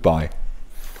 Goodbye.